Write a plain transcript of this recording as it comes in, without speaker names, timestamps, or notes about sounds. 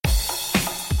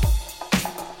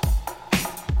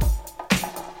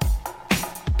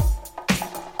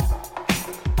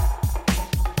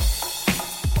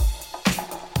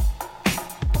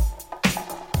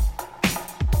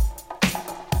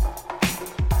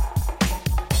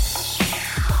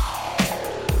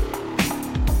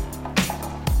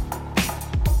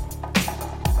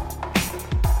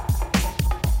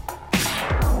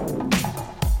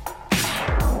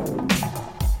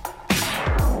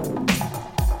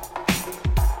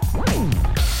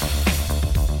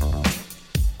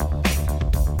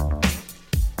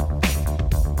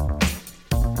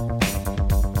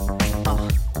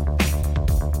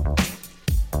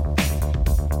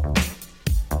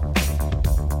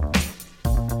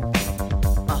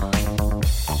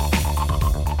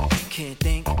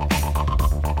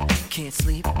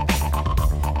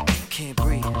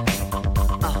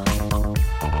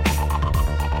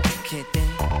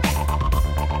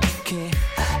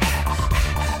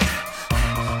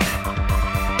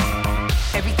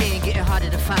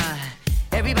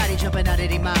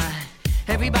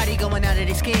of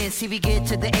their skin. See, we get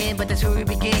to the end, but that's where we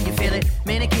begin. You feel it?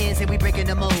 Mannequins and we breaking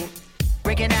the mold.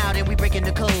 Breaking out and we breaking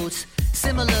the codes.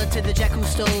 Similar to the jack who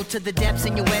stole to the depths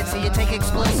in your wet, so you take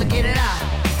explode, so get it out.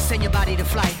 Send your body to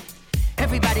flight.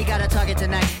 Everybody got a target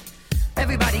tonight.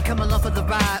 Everybody come along for the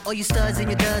ride. All you studs and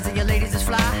your duds and your ladies is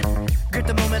fly. Grip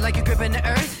the moment like you're gripping the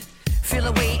earth. Feel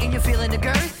the weight and you're feeling the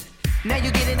girth. Now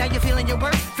you get it, now you're feeling your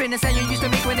worth. Friend the sound you used to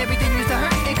make when everything used to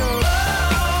hurt. It goes,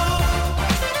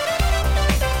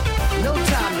 no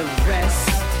time to rest.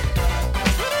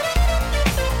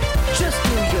 Just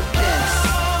do your best.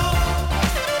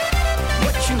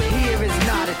 What you hear is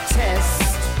not a test.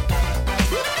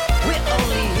 We're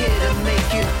only here to make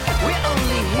you. We're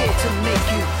only here to make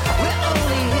you. We're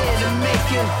only here to make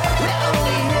you. We're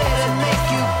only here to make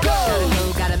you go. Gotta go,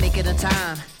 gotta make it on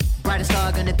time. Brightest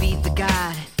star gonna beat the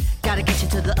guide. Gotta get you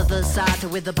to the other side, to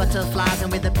where the butterflies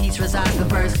and where the peace resides. The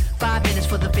verse, 5 minutes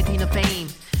for the 15 of fame.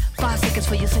 5 seconds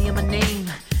for you saying my name.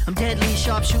 I'm deadly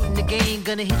sharp shooting the game.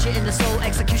 Gonna hit you in the soul,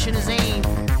 executioner's aim.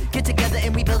 Get together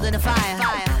and we building a fire.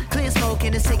 Clear smoke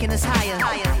and it's taking us higher.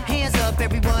 Hands up,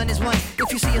 everyone is one.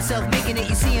 If you see yourself making it,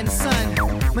 you see in the sun.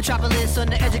 Metropolis on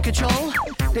the edge of control.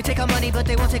 They take our money, but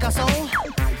they won't take our soul.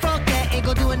 Fuck that, ain't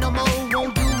gon' do it no more.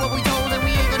 Won't do what we told and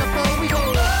we ain't gonna fold. We go.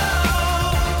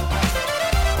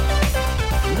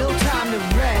 No time to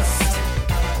rest.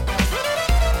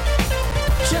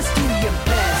 Just do your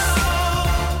best.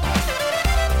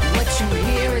 What you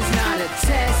hear is not a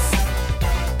test.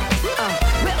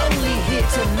 We're only here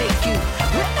to make you.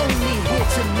 We're only here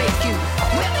to make you.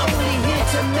 We're only here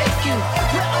to make you.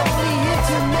 We're only here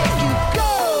to make you go.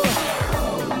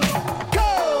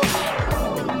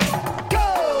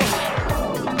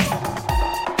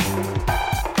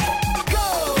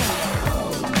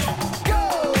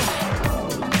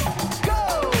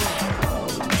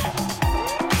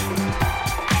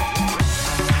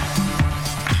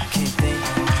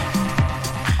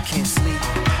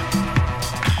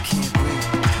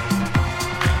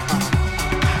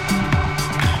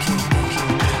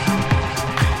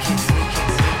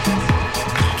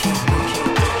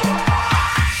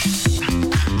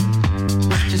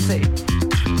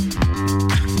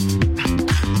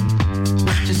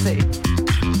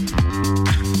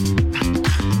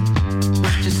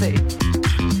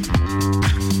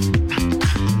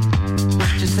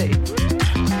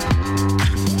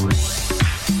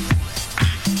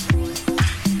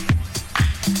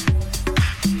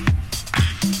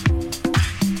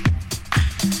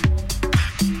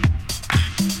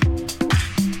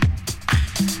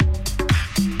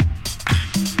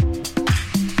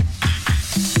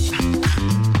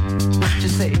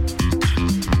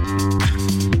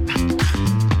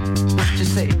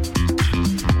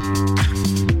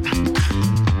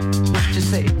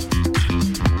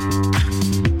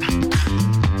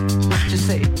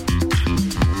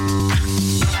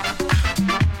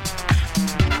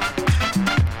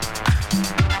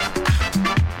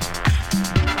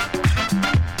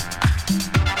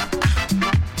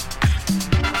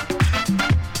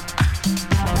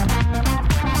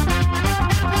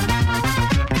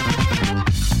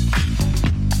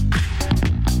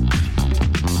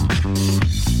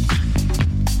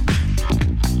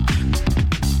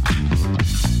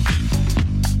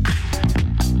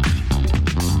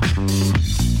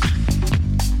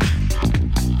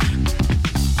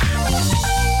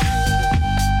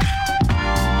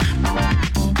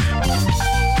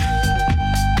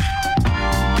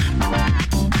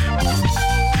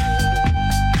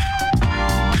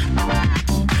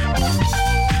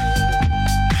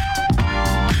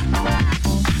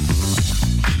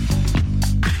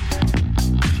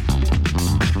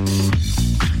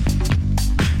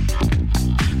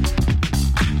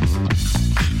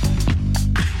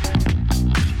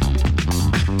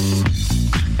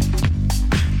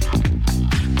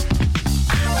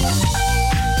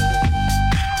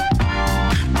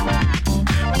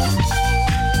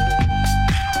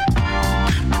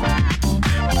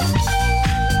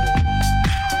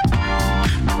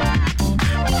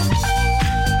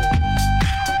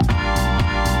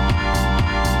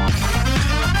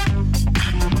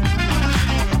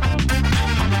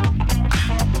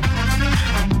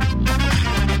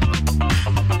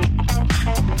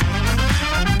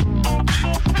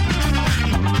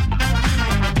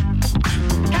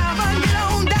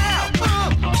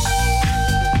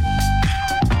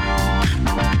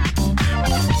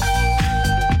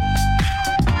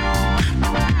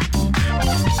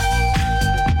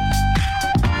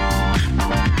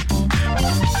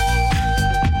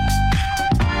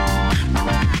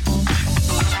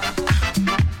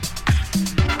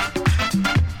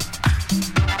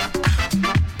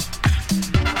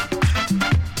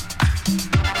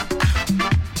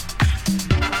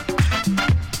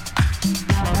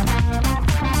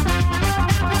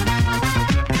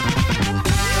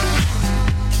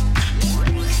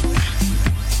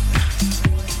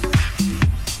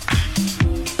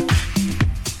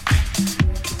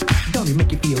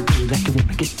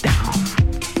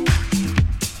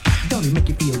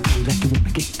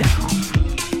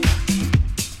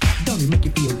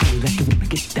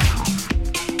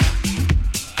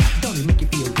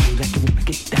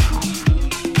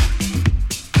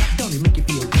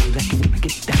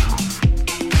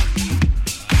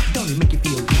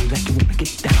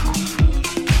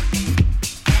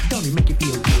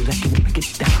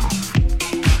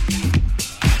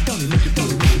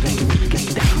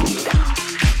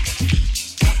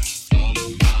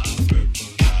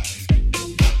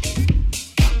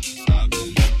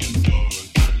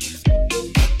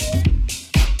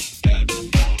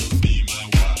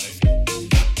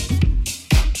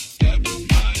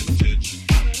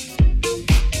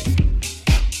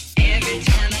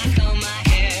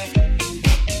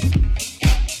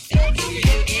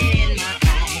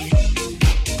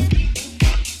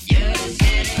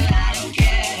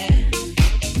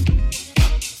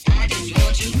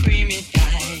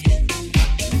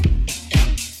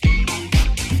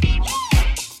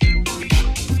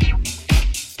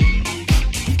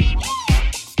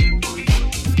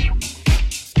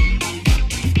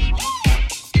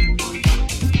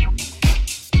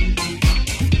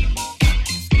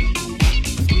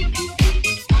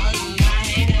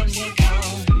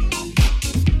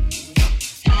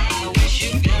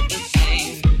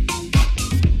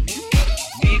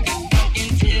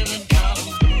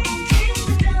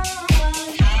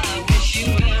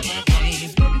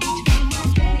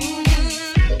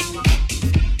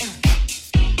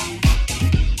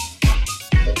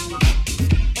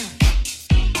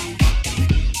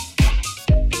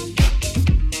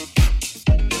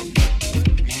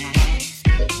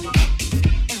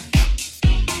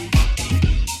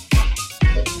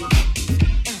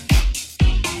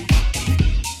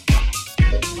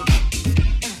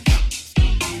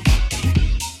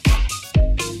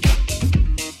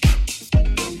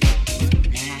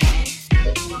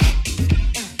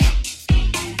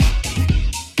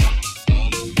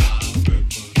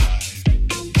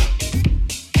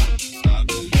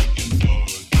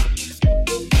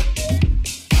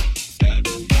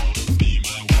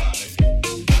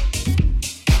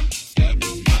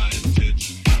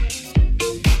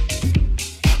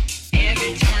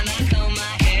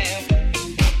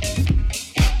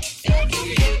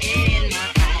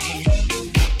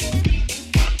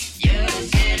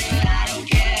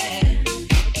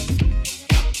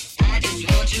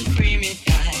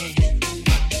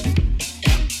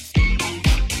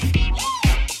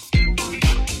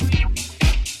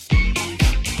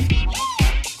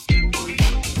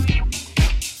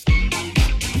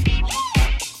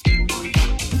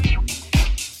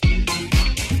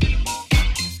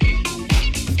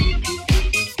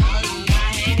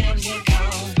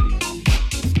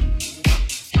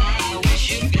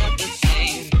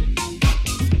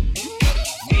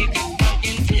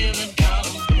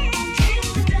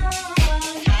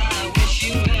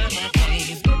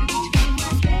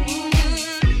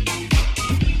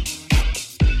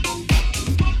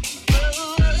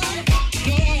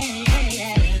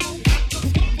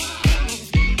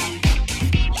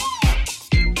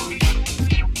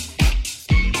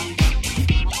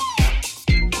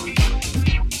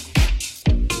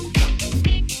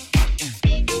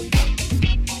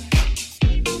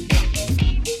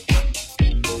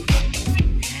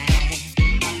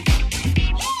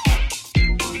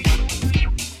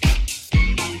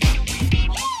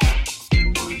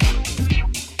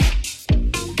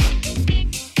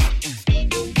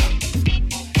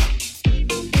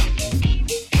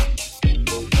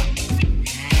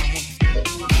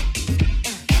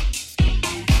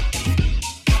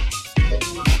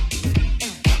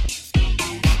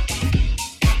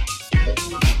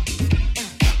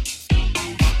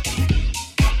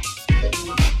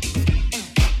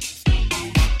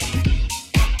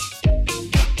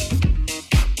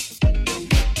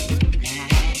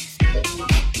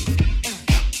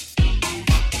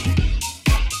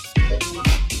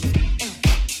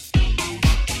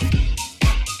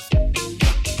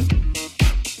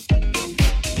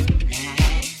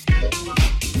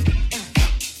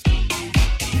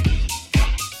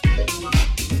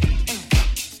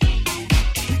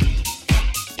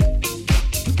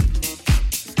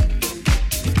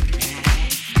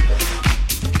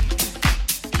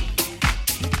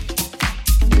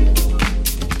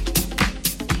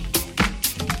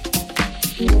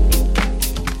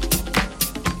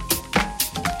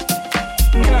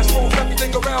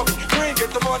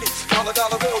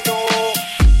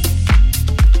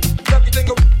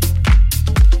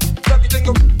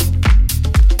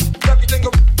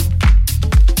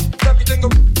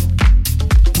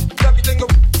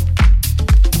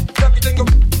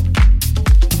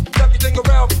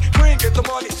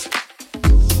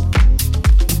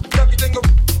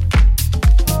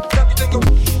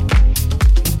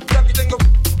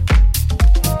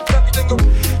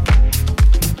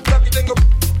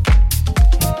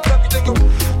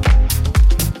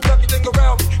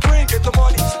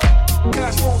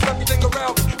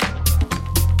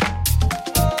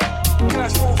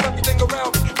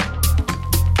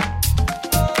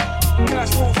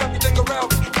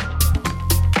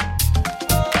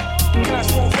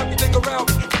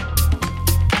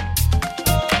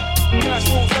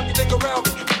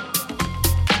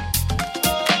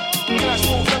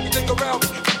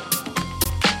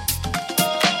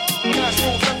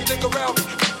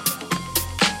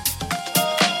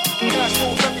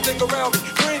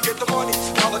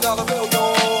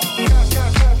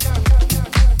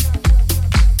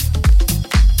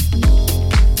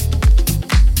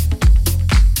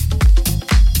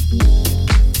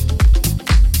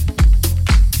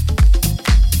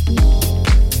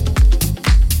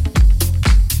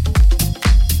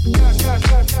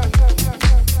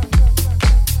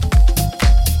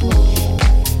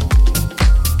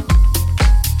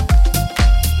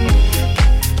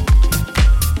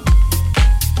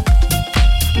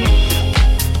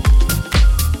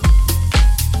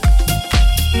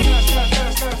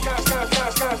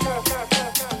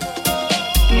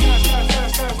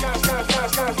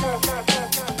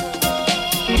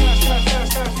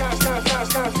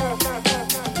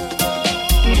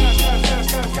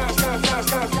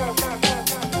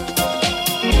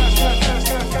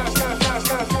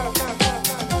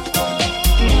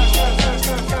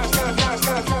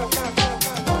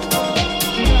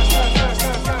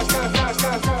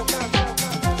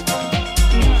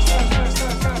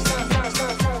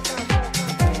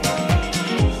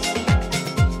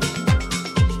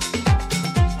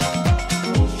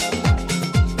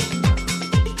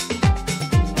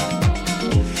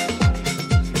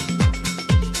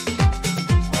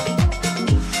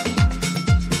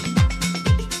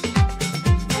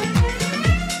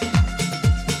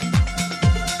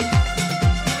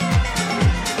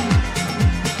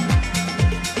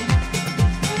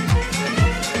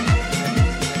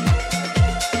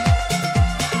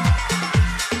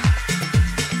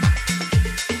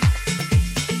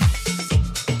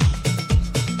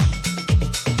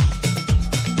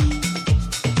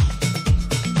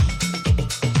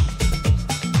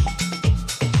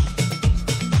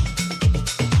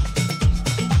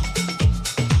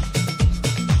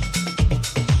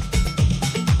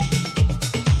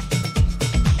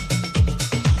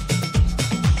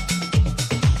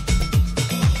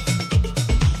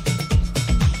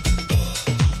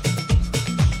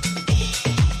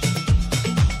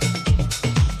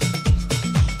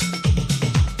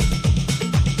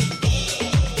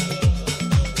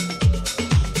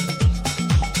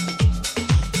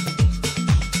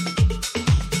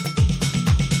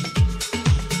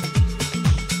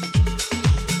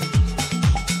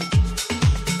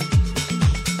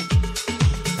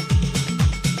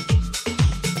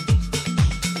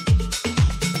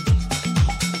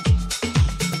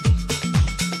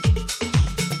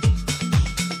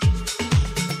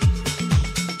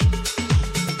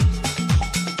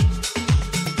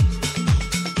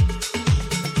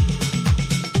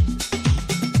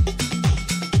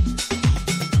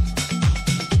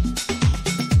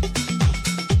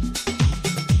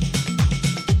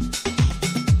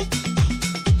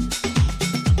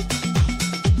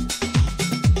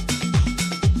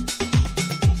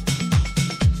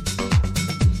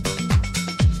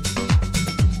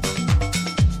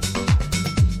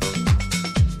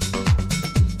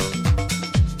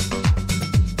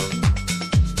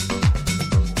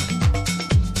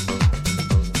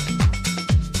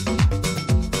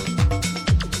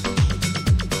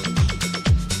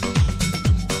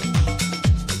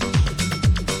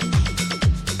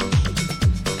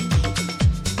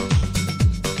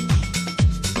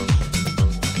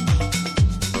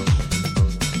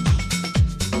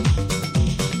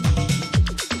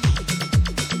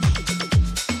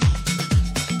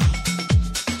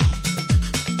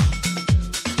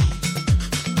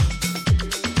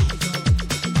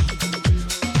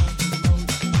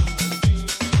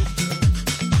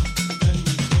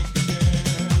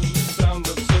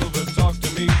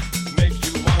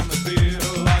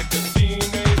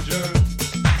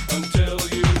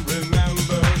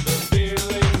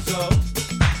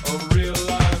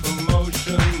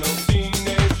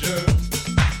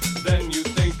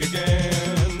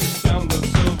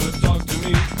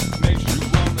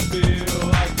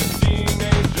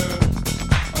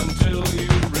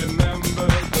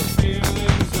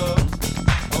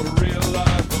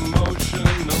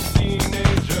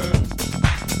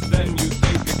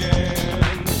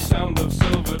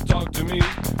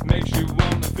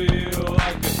 feel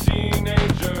like a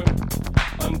teenager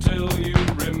until you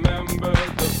remember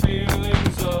the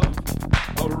feelings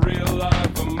of a real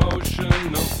life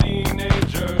emotional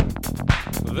teenager.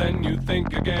 Then you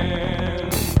think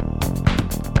again.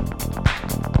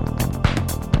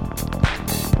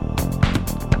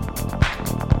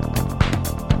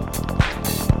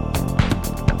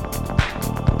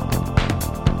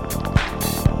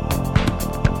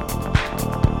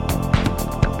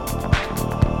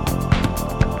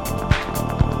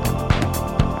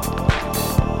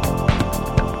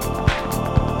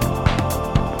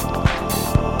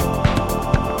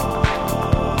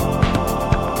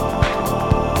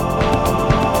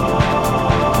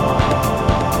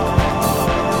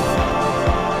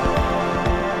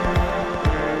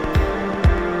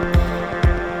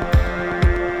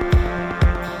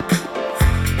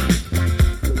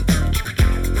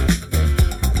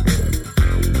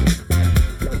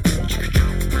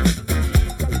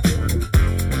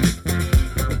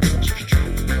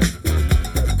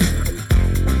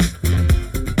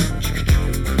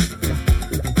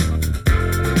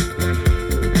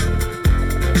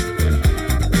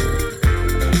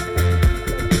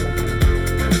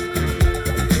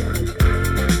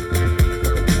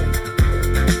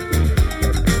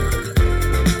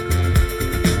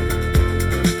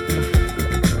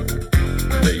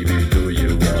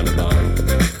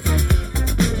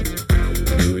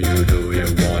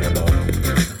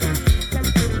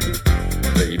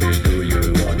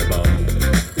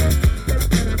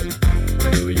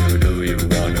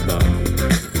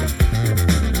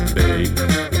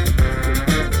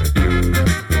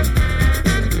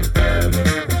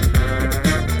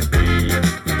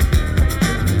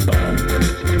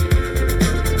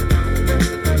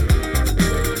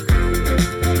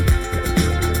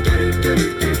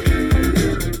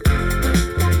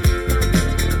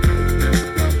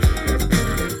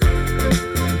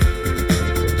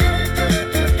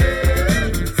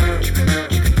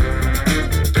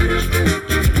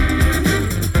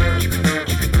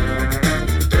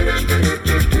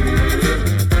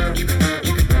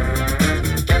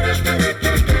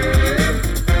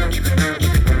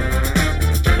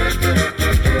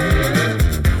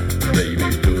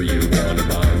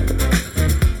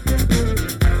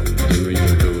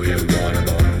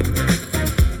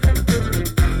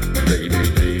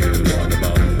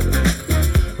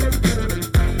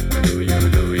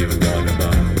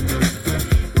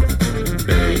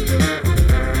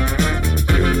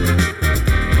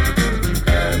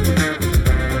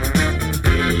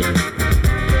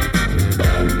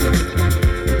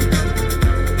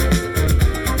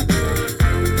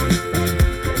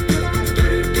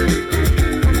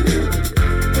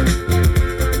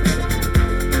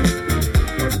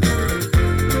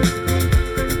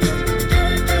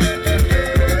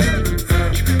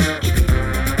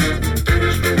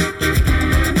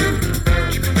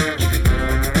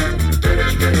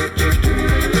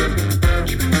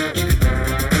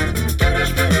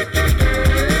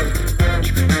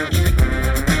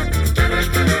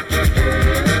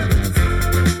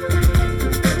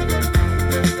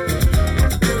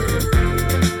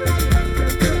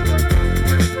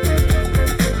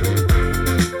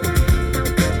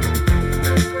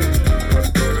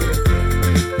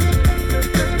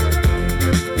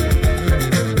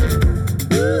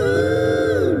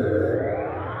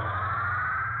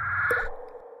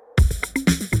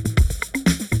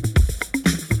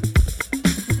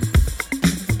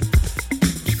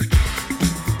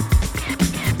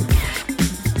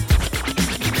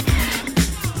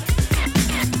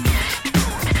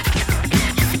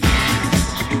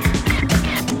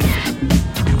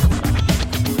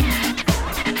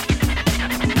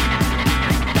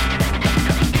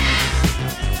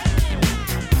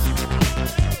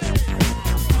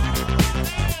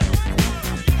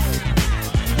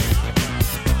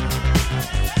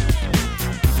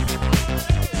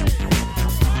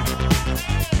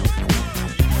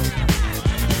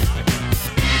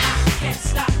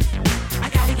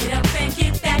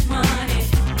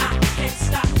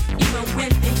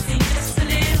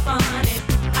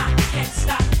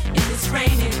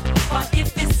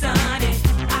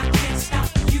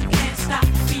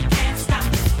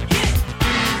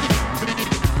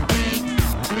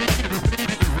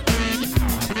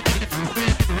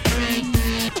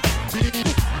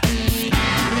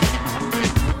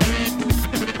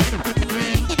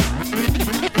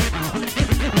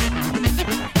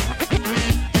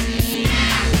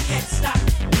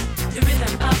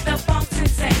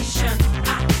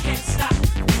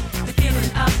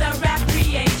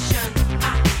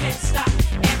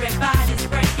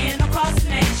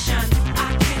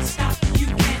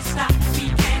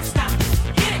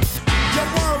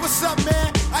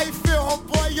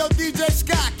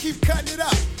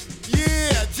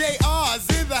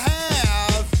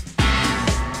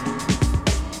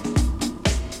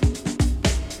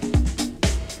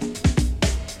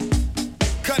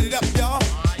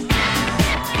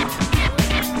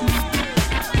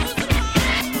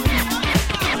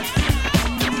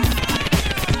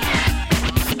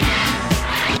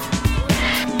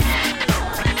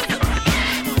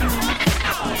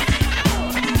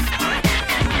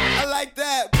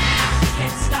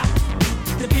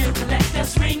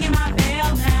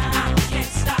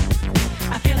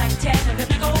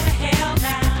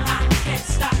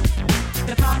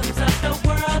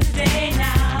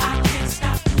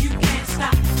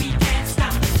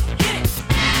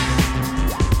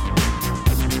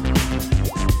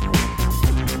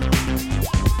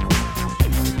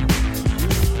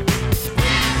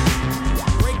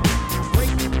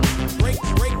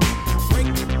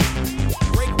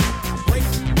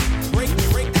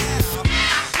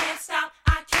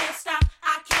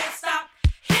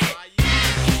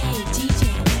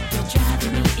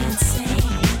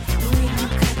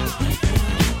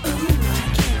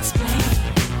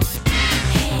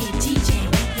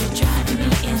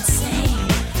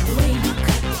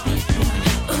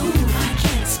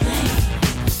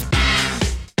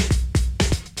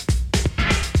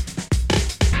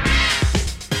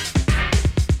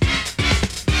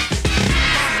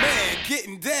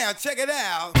 Check it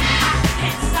out. I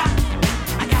can't stop.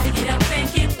 I gotta get up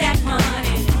and get that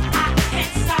money. I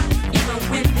can't stop, even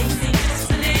when things seem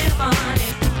just a little funny.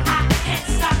 I can't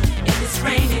stop if it's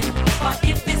raining or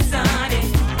if it's sunny.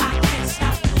 I can't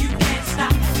stop, you can't stop,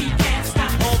 we can't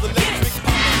stop. All the electric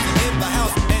poppers are in the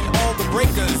house and all the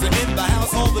breakers are in the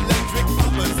house. All the electric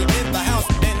poppers are in the house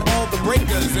and all the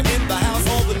breakers are in the house.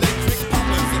 All the electric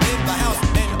poppers are in the house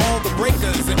and all the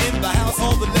breakers are in the house.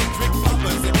 All the electric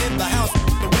poppers are in the house.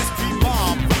 The West Street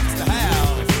Mob rocks the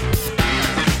house.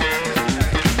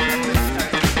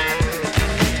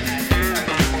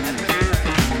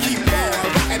 Keep on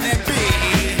rocking that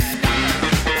beat.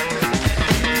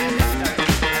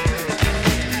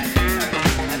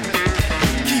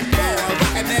 Keep on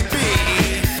rocking that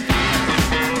beat.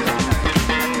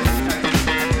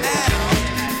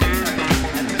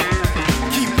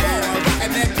 Keep on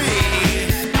rocking that beat.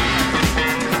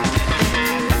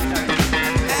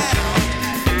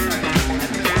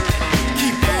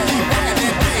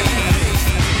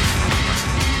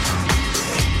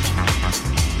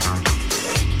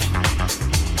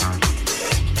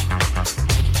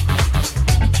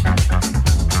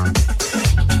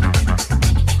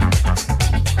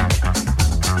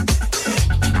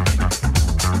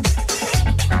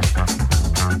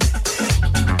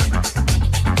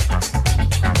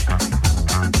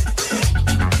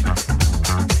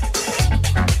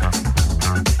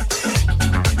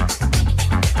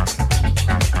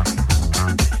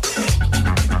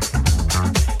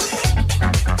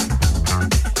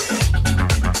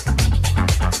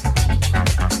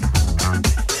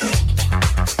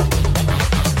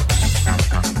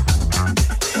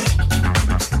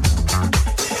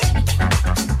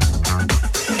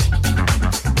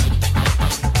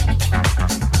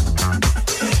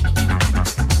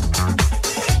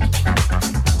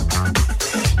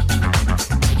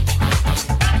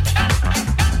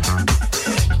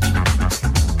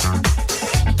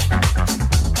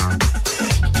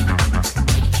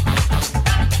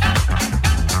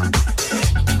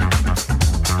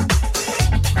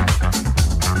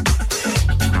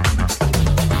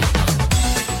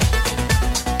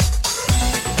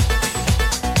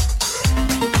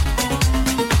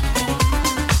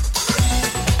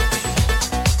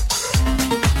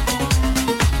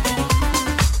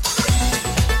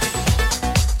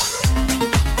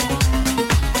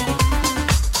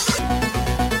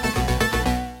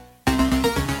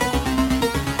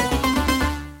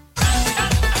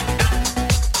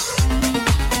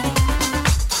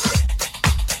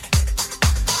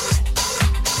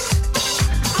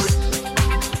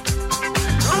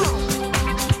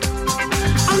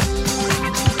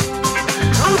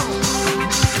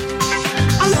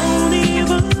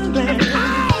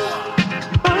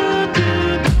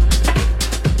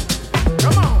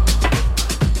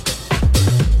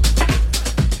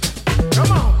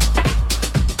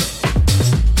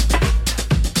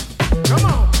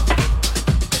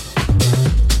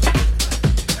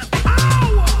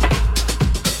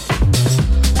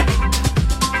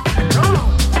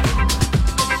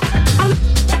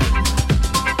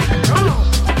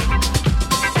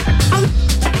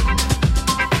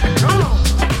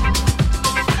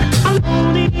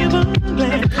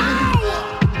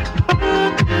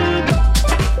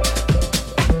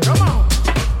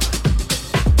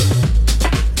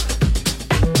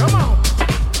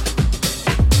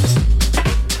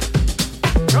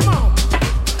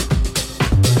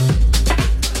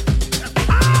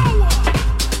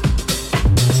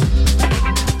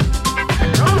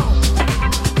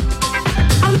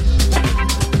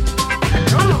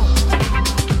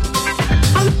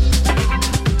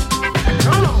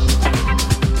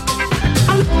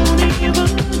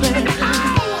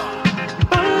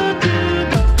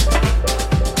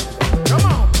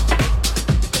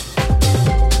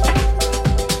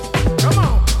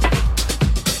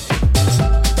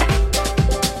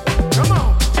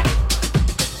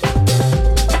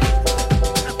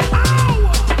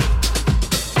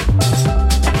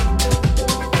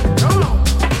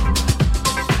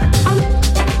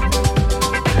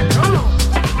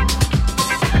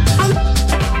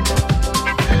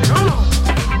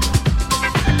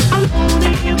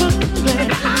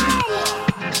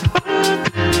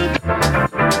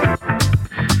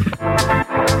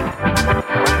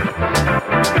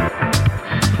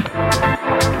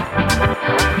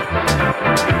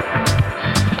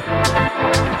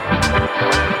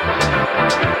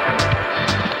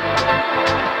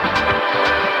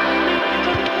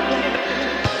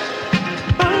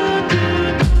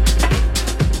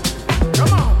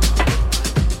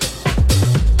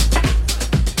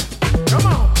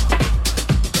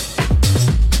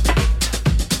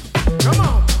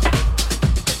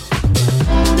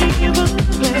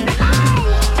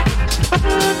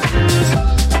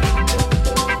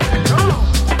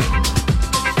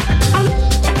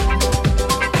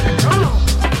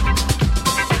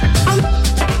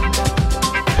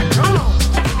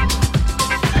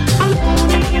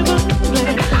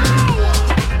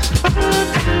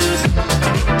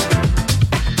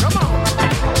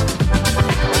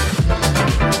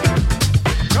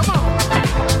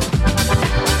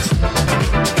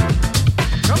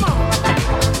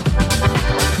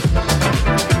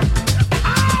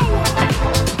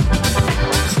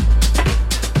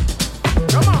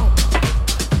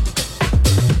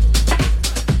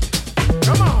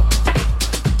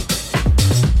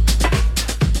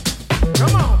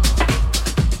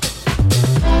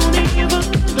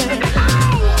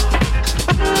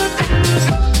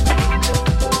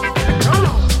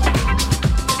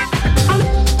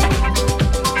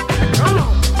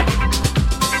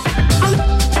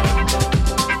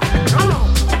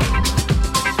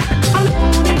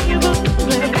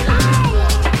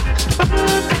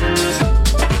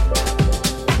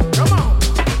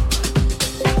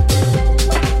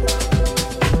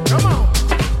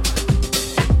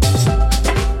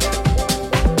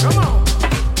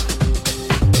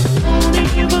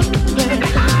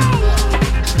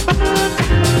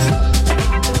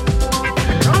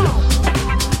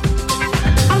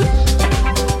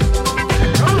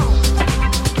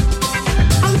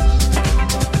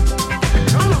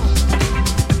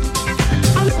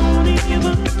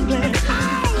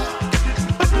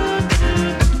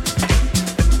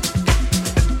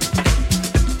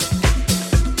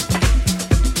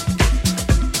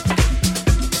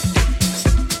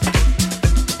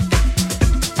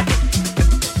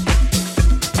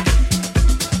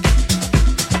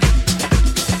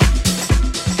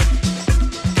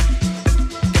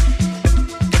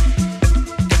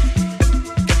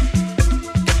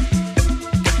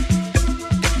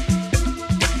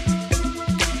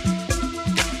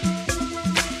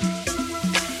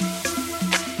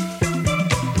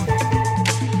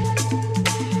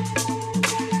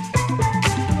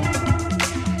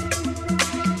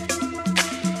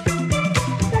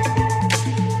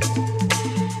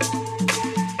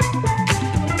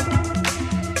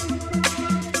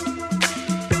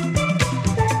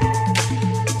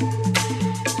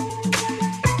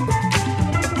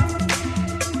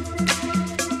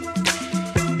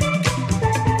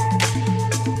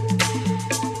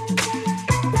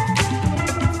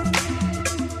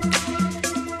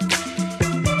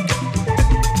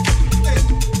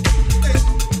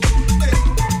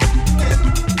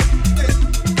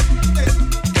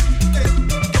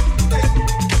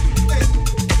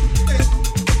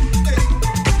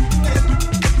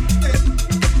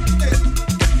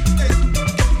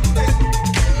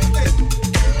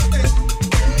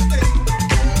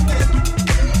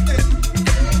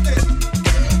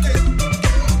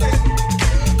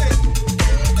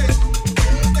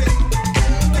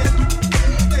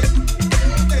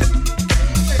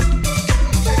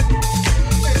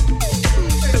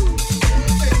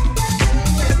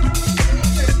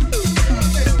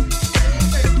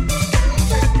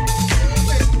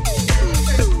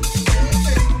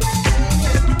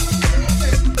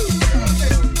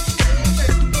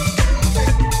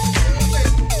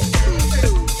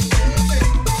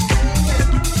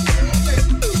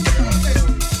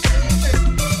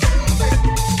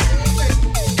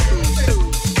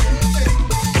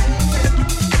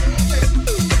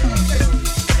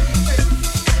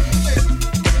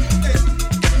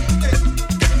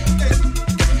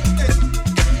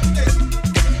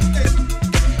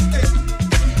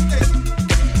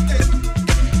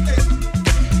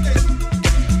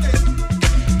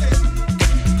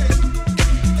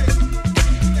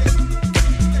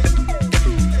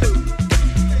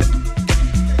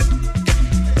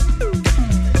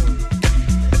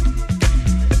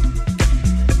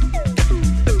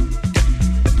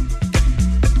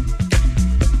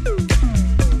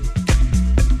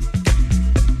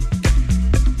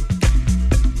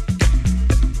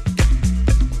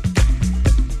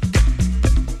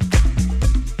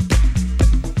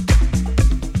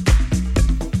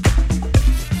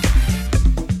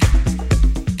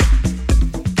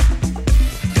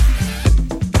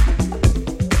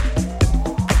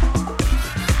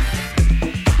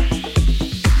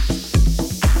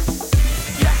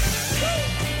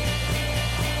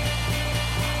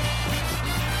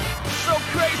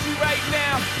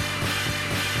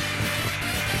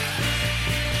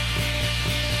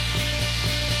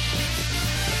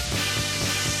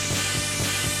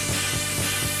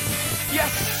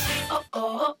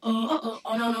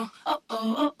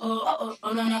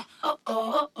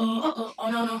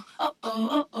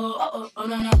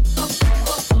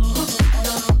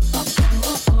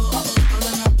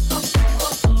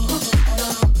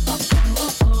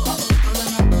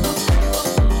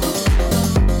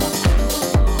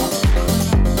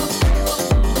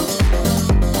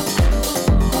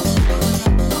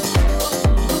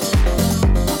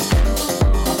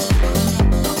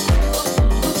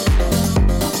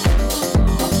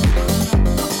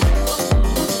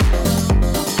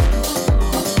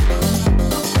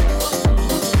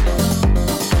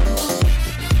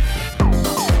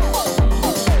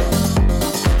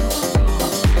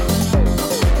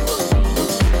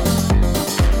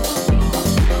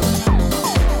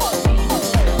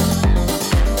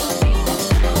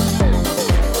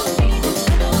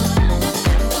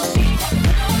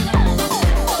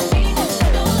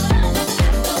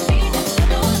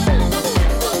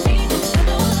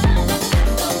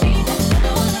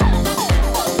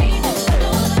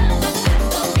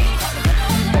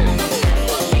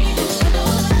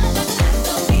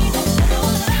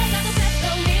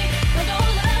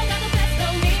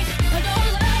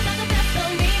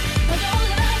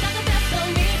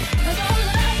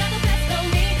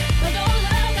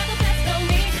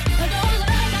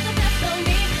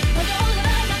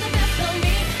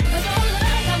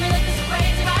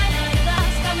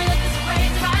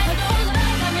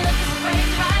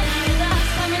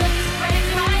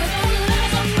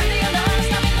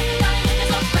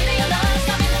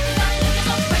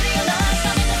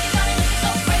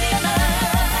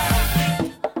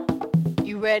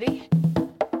 ready?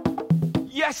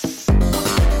 Yes!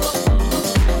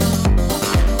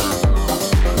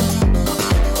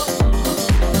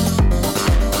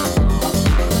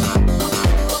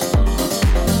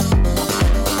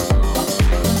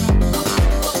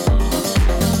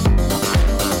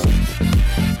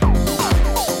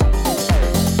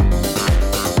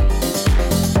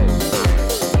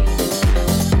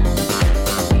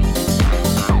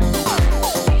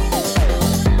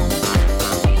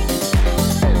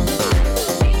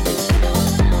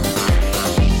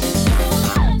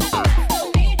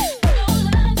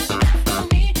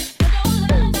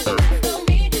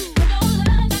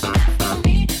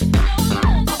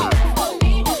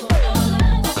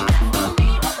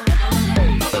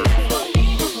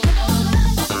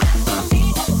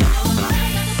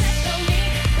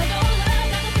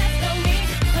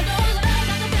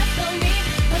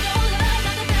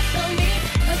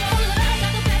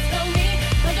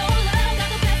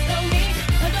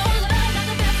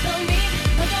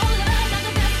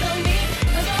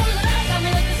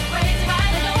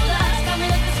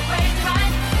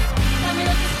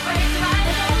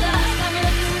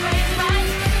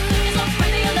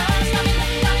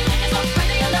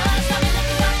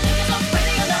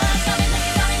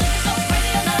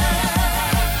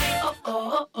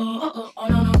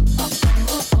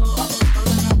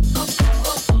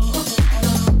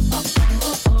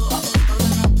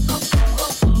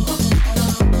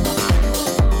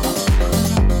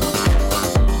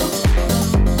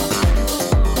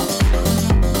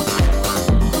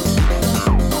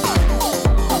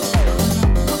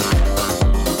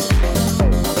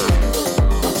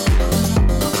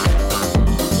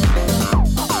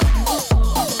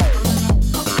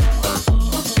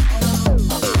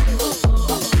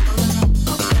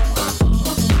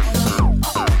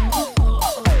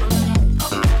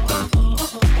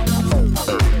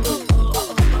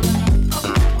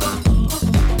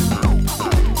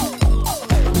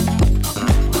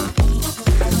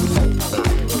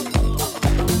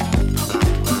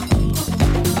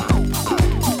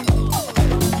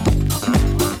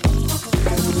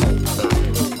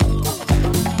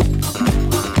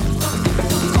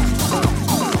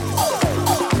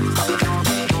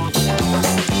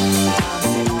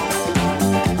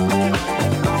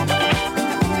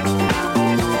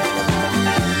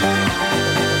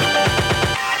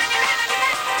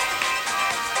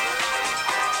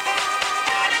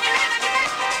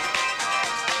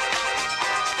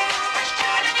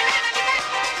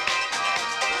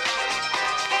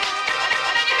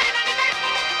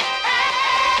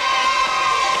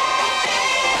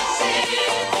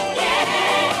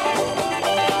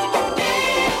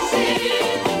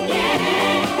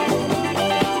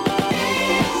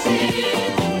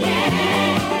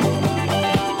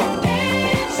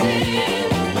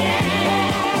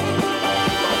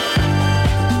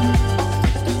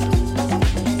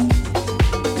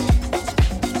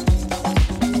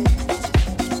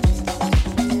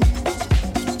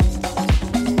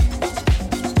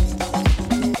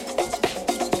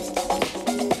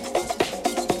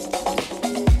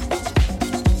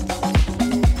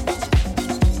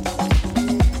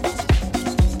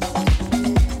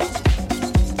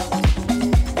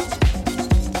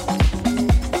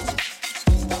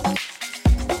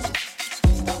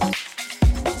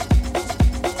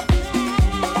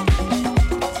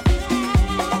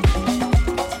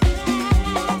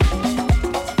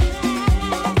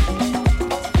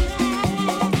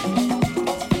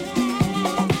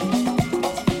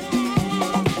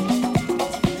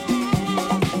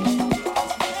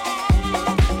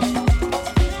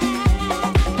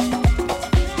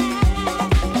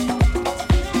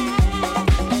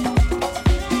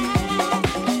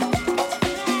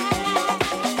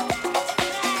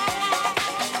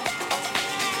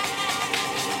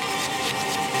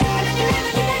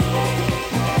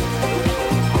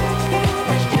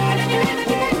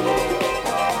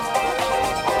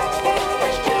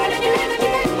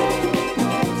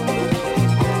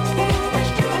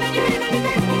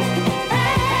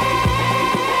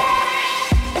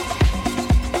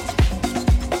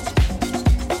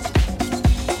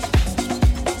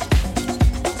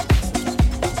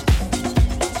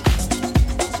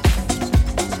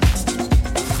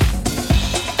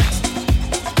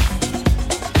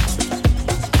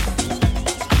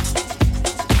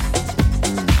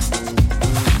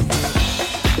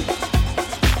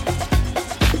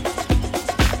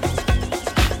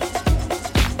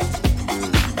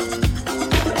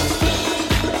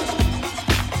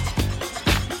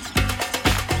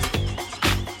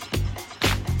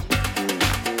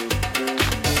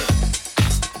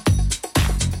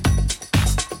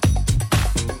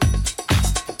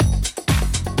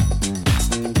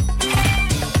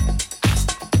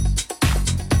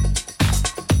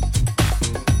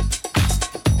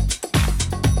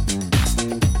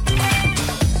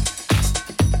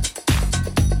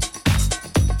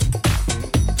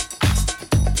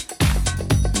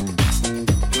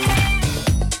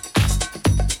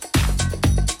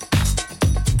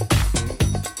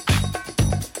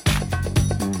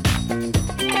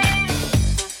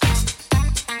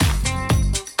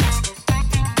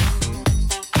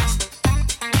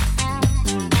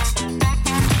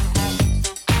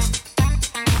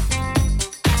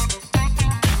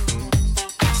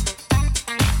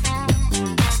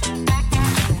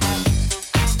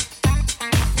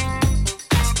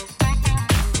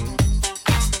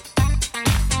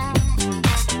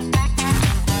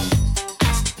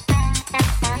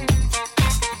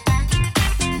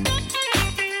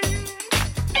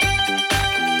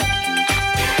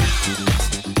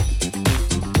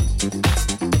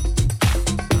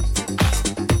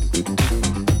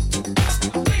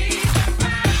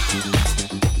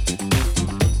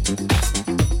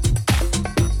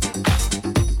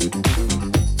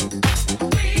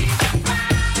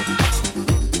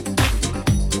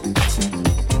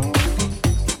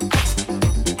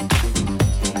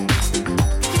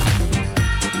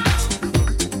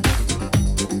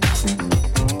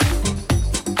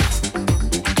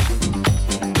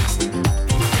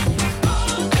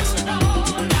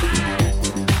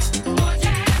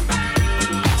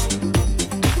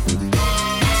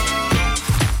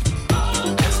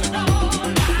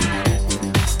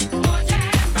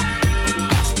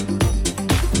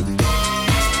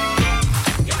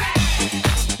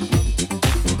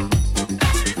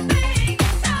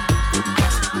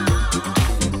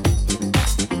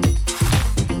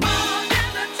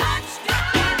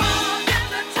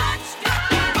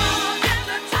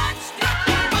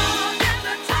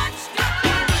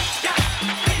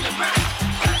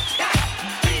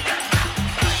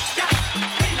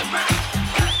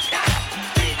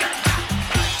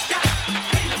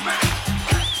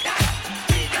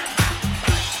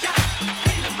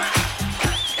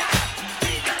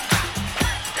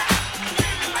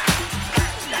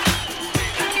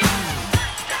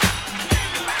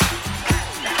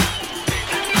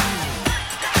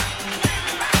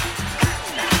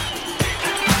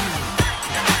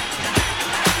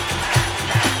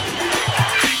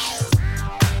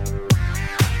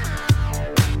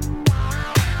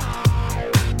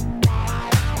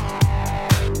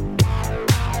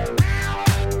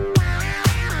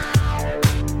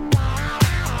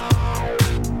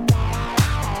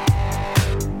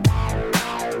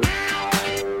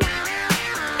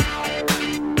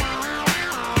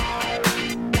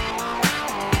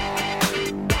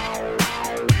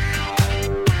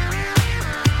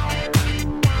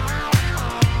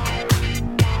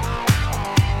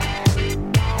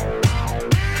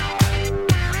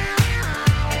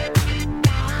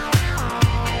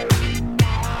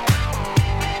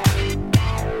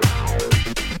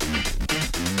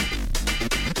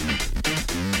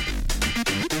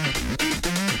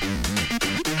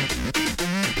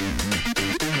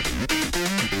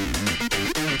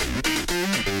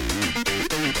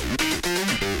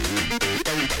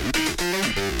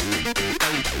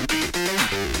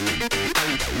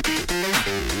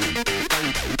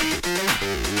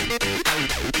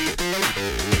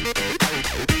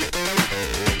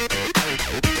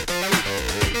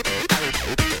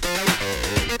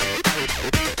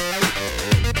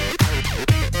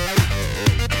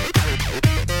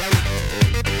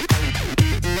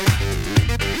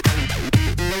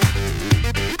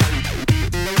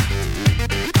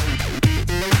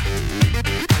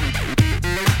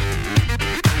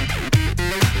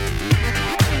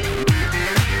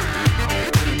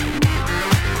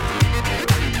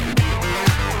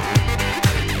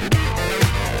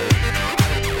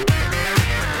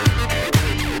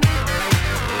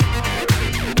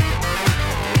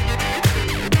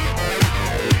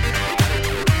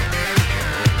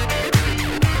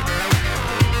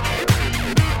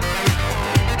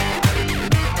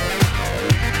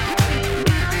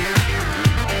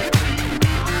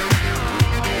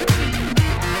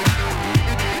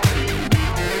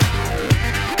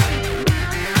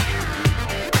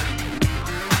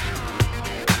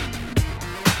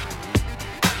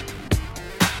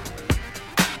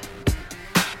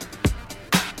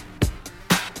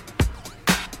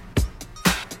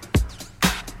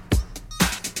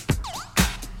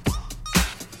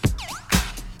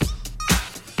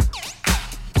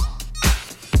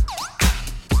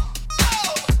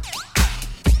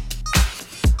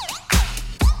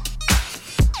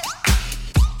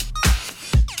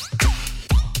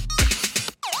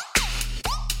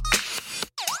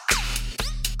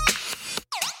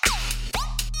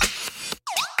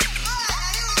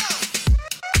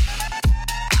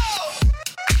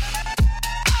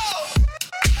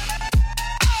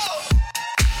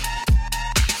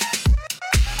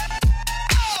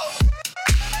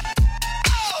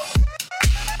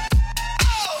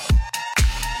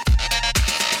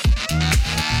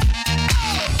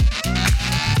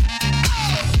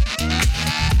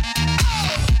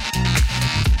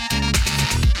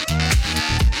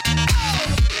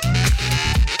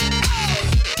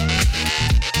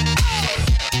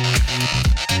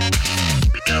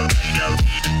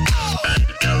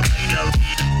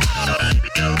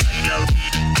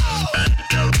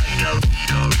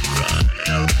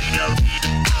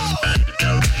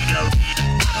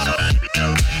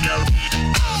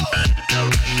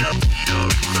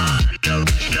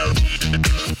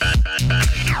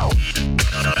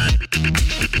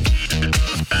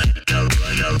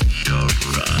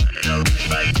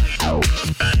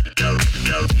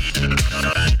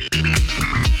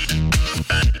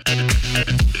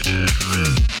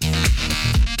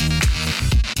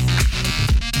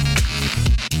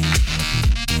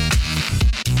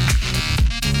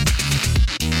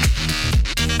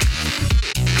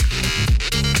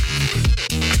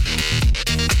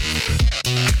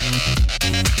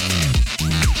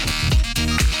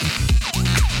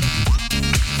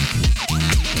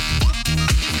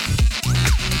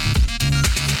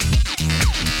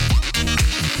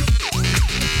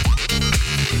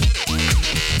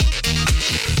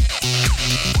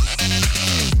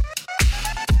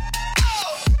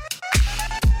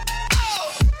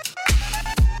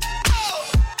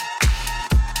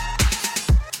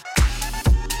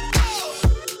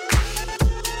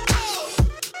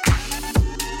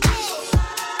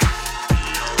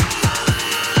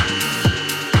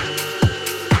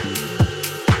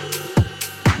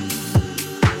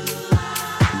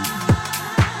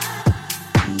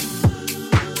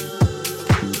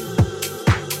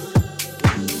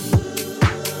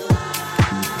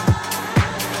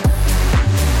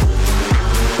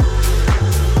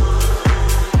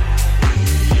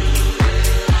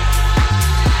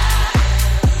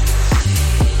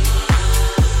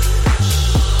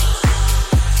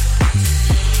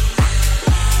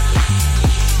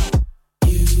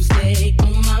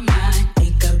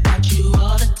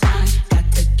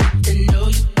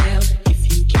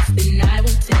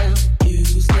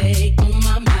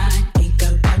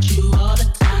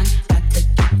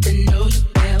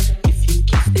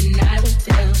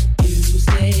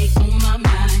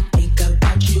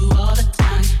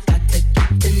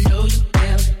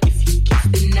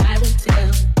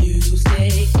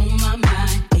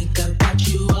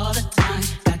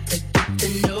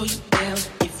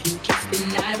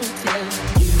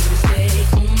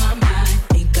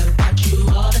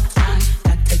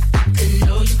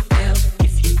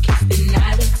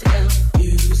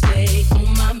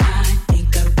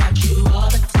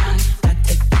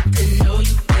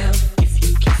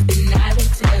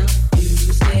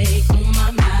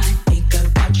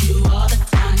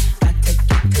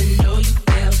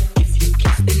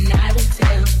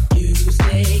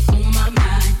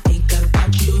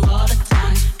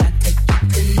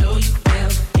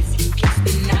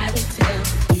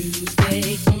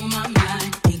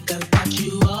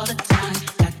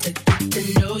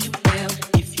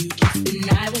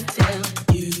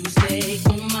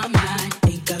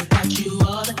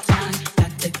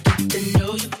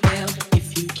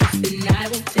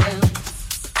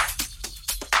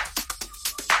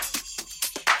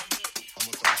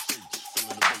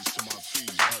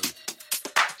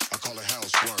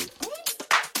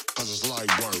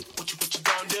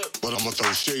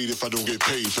 If I don't get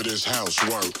paid for this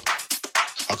housework,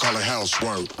 I call it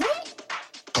housework,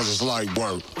 cause it's light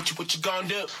work. What you gonna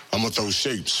do? I'ma throw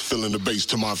shapes, feeling the bass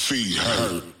till my feet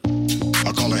hurt.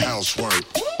 I call it housework,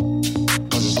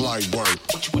 cause it's light work.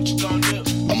 What you gonna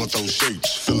do? I'ma throw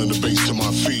shapes, feeling the bass till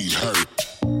my feet hurt.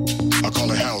 I call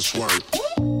it housework,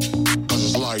 cause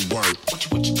it's light work.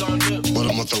 What you gonna do? But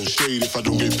I'ma throw shade if I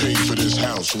don't get paid for this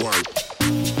housework.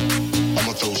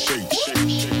 I'ma throw shapes.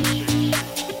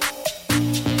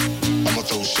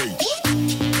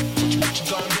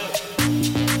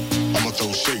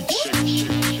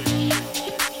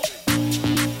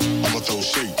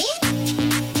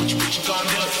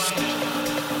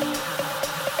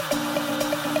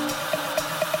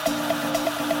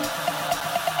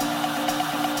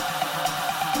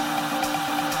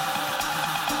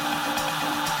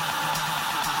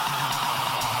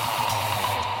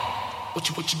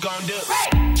 What you gonna do?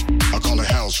 I call it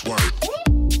housework,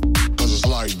 cause it's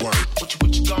light work. What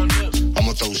you gonna do?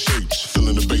 I'ma throw shapes,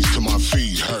 feeling the bass till my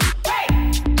feet hurt.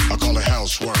 I call it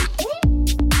housework,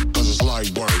 cause it's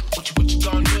light work. What you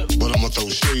gonna do? But I'ma throw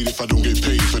shade if I don't get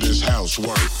paid for this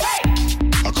housework.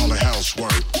 I call it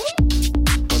housework,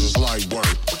 cause it's light work.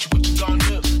 What you gonna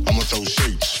do? I'ma throw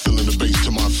shapes, feeling the bass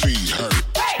till my feet hurt.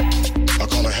 I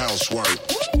call it housework,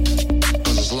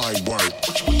 cause it's light work.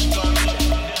 What you gonna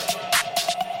do?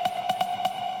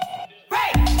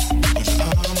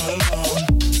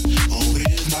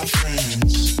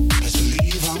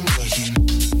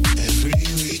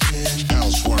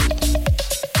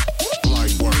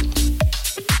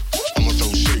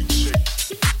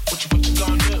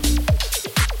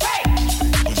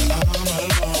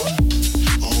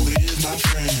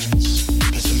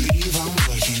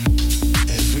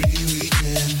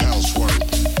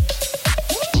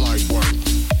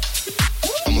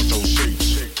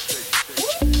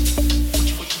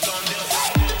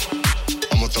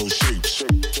 throw shapes.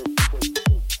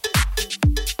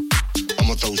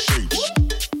 I'ma throw shapes.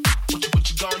 What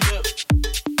you gonna do?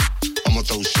 I'ma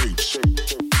throw shapes.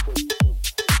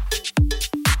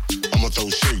 I'ma throw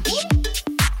shapes.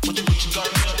 What you gonna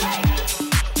do?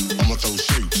 I'ma throw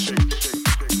shapes.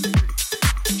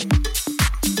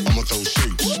 I'ma throw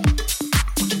shapes.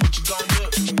 What you gonna do?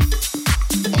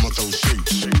 I'ma throw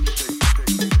shapes.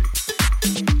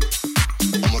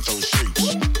 I'ma throw shapes.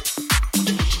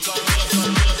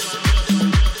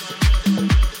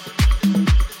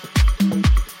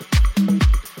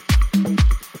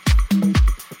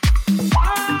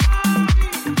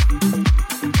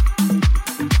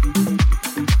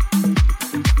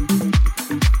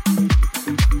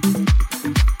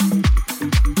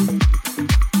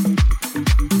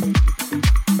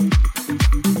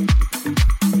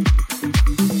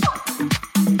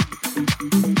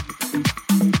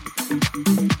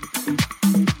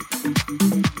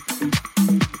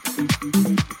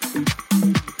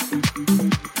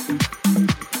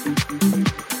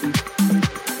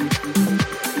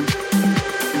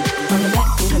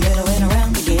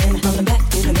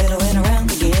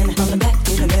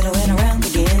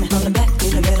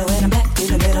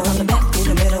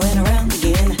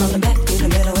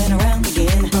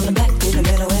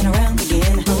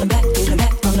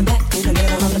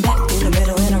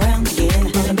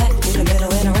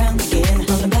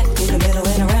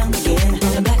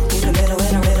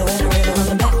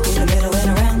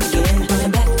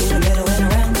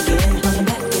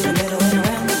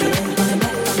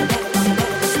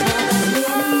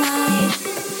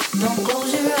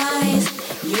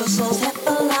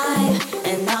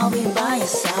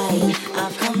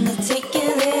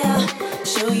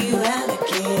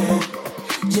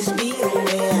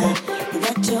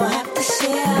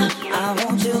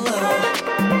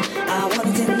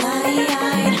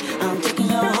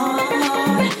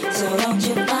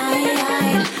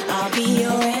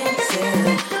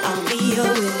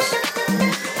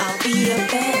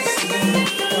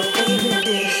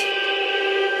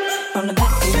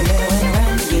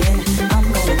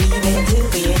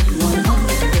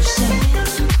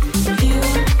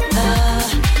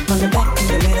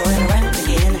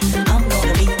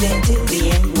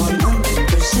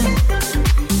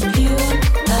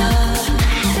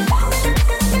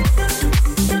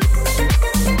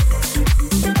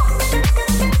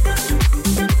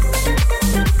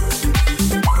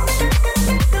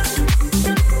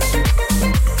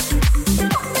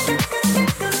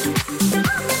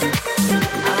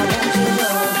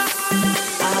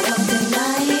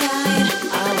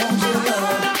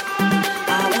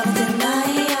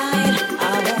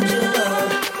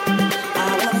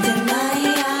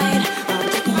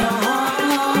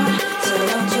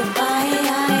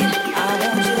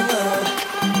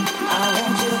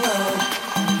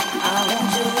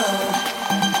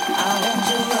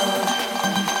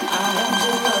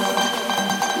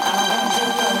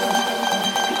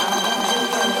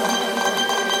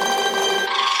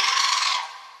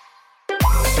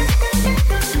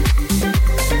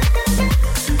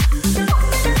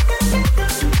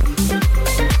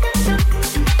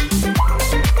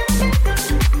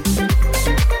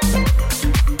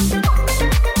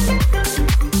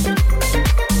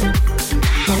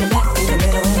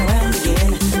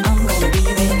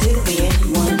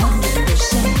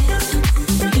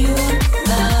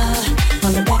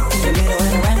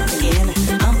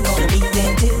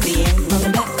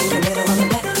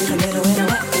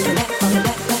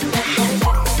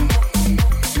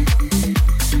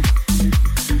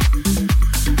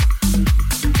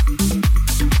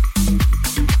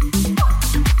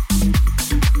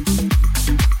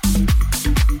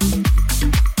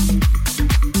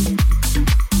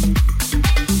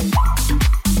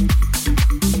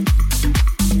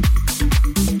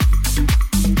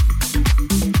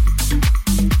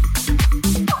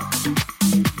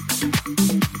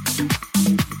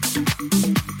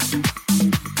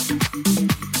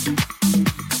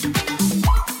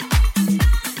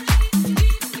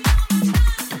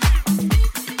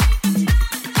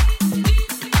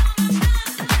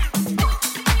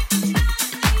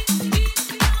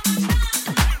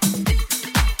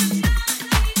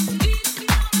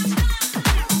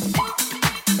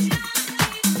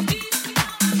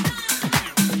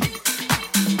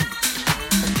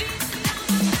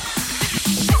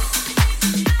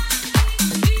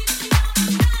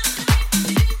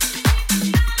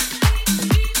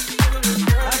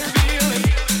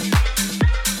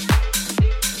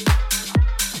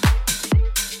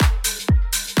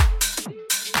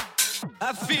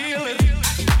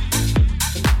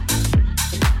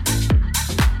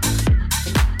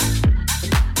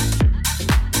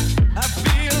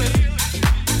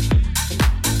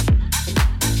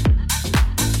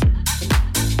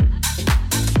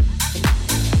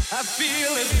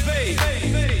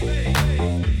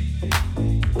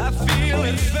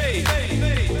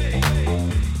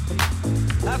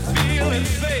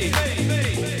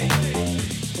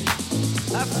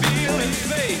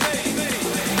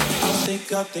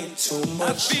 I think too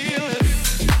much.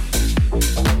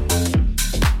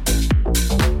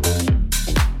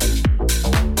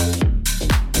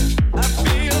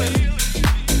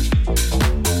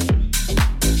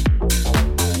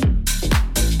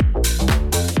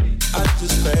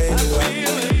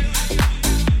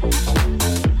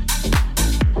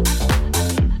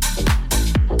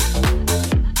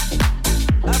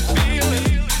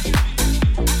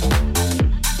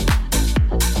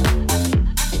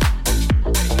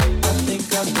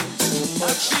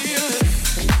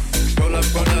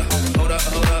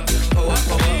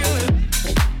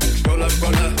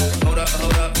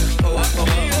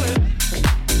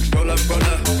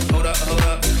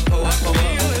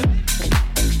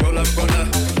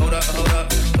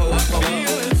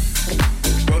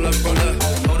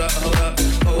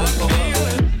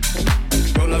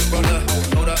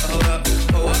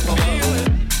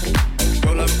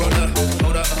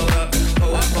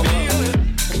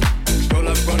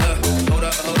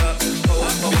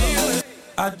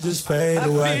 just fade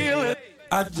away.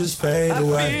 I just fade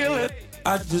away.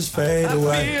 I just fade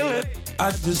away.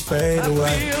 I just fade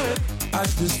away. I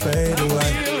just fade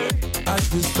away. I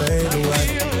just fade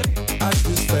away. I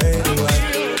just fade away.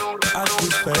 I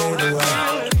just fade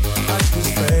away. I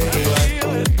just fade away.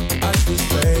 I just fade away. I just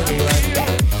fade away.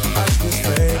 I just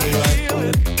fade away.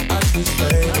 I just fade away. I just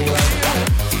fade away. I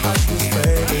just fade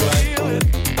away. I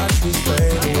just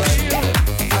fade away.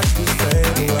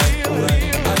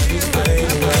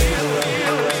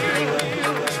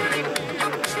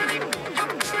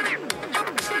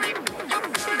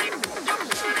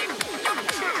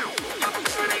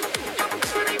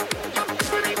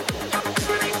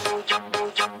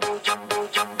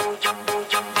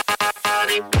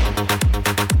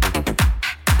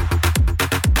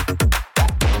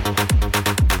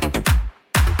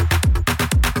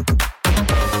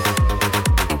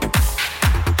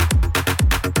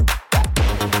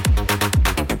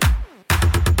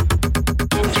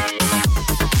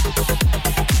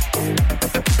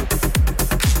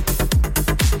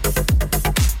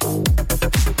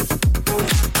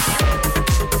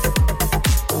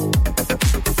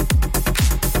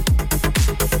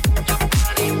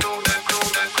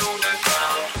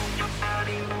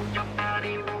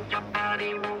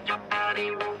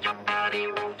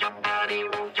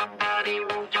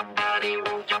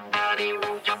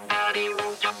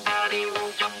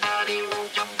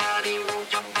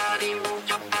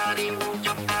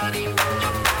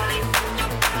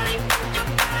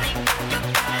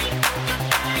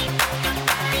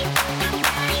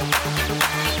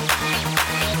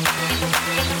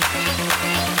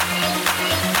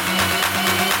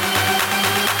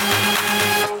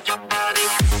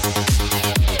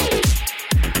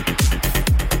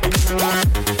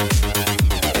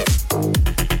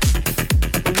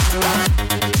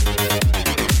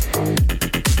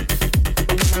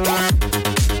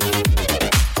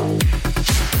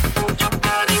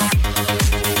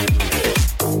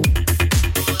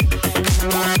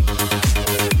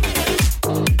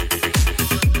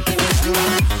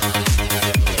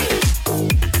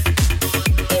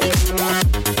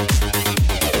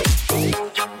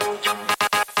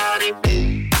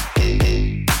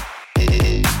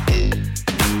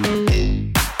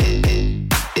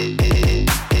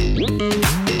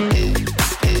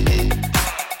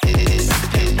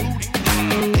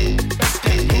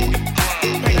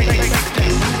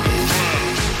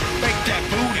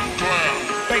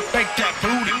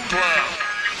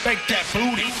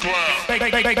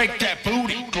 Bake that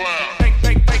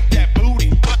booty,